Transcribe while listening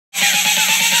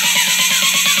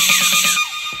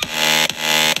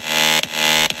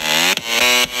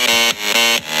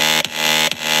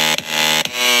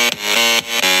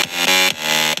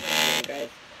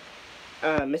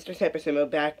Mr. Sniper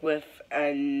back with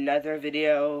another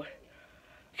video.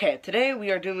 Okay, today we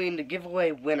are doing the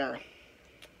giveaway winner,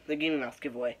 the Gaming Mouse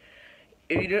giveaway.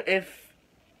 If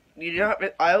you do not,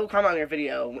 I will comment on your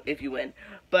video if you win.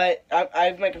 But I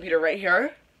have my computer right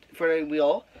here for the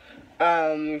wheel.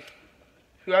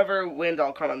 Whoever wins,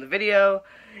 I'll comment on the video.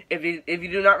 If you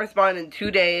do not respond in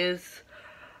 2 days,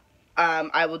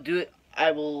 I will do it.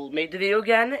 I will make the video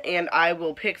again, and I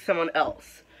will pick someone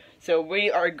else. So we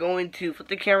are going to flip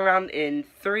the camera around in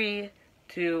 3,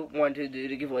 2, 1 to do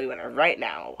the giveaway winner right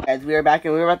now. As we are back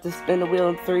and we're about to spin the wheel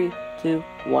in 3, 2,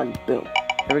 1, boom.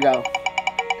 Here we go.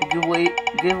 The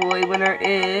giveaway winner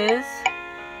is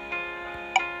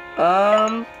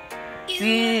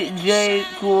CJ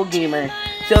Cool Gamer.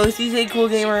 So CJ Cool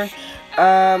Gamer,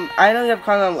 I know you have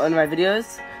commented on my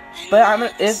videos, but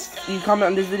if you comment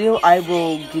on this video, I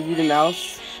will give you the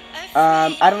mouse.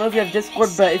 I don't know if you have Discord,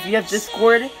 but if you have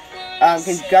Discord,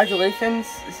 congratulations,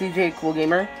 CJ Cool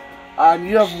Gamer.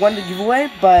 You have won the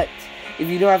giveaway, but if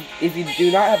you do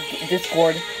not have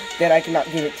Discord, then I cannot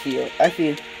give it to you.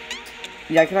 Actually,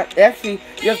 yeah, I cannot. Actually,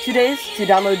 you have 2 days to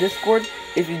download Discord.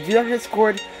 If you do have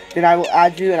Discord, then I will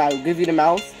add you and I will give you the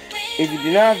mouse. If you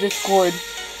do not have Discord,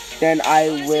 then I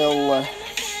will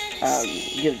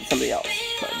give it to somebody else.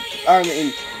 But,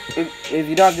 if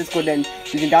you don't have Discord, then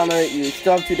you can download it. You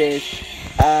still have 2 days.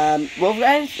 Well,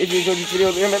 guys, if you enjoyed this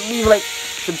video, remember to leave a like,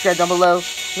 subscribe down below.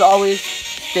 As always,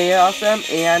 stay awesome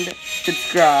and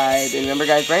subscribe. And remember,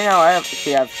 guys, right now I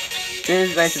actually have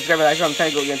this nice subscriber. Actually, I'm trying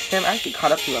to go against him. I actually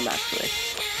caught up to him actually.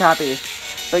 I'm happy.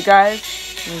 But guys,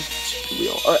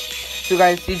 so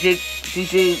guys,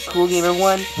 CJ Cool Gamer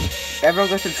 1. Everyone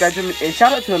go subscribe to him and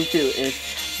shout out to him too if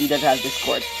he doesn't have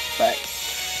Discord. But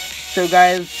so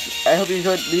guys, I hope you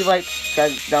enjoyed. Leave a like,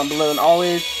 subscribe down below, and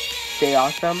always stay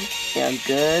awesome and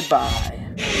goodbye.